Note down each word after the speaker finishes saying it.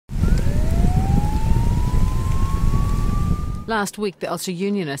Last week, the Ulster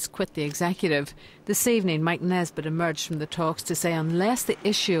Unionists quit the executive. This evening, Mike Nesbitt emerged from the talks to say unless the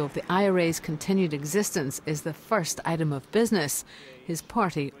issue of the IRA's continued existence is the first item of business, his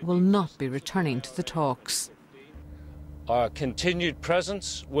party will not be returning to the talks. Our continued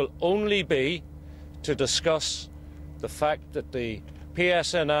presence will only be to discuss the fact that the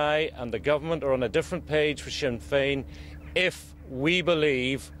PSNI and the government are on a different page for Sinn Féin if we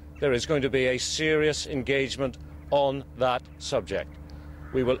believe there is going to be a serious engagement on that subject.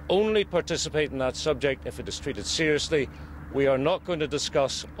 We will only participate in that subject if it is treated seriously. We are not going to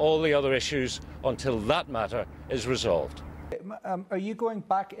discuss all the other issues until that matter is resolved. Are you going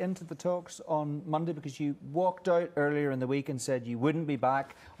back into the talks on Monday? Because you walked out earlier in the week and said you wouldn't be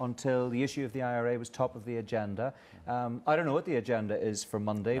back until the issue of the IRA was top of the agenda. I don't know what the agenda is for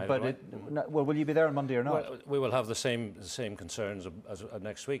Monday, but well, will you be there on Monday or not? Well, we will have the same concerns as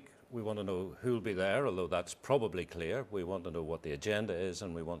next week. We want to know who will be there, although that's probably clear. We want to know what the agenda is,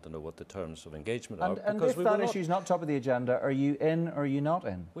 and we want to know what the terms of engagement are. And if that issue is not top of the agenda, are you in or are you not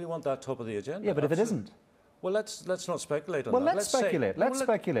in? We want that top of the agenda. Yeah, but if it isn't? Well, let's not speculate on that. Well, let's speculate. Let's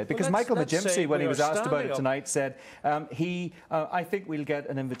speculate. Because Michael McGimpsey, when he was asked about it tonight, said, I think we'll get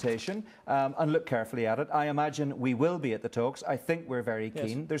an invitation and look carefully at it. I imagine we will be at the talks. I think we're very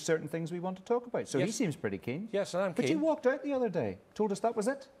keen. Yes. There's certain things we want to talk about. So he seems pretty keen. Yes, I'm keen. But you walked out the other day, told us that was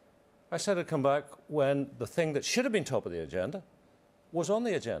it. I said I'd come back when the thing that should have been top of the agenda was on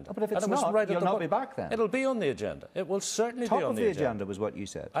the agenda. Oh, but if it's not, you'll not be back then. It'll be on the agenda. It will certainly be on the agenda. Top of the agenda was what you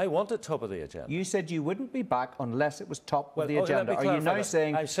said. I want it top of the agenda. You said you wouldn't be back unless it was top of the agenda. Are you now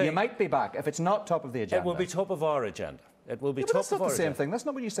saying you might be back if it's not top of the agenda? It will be top of our agenda. It will be top of our agenda. That's not the same thing. That's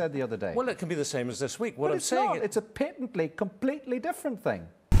not what you said the other day. Well, it can be the same as this week. But it's not. It's a patently, completely different thing.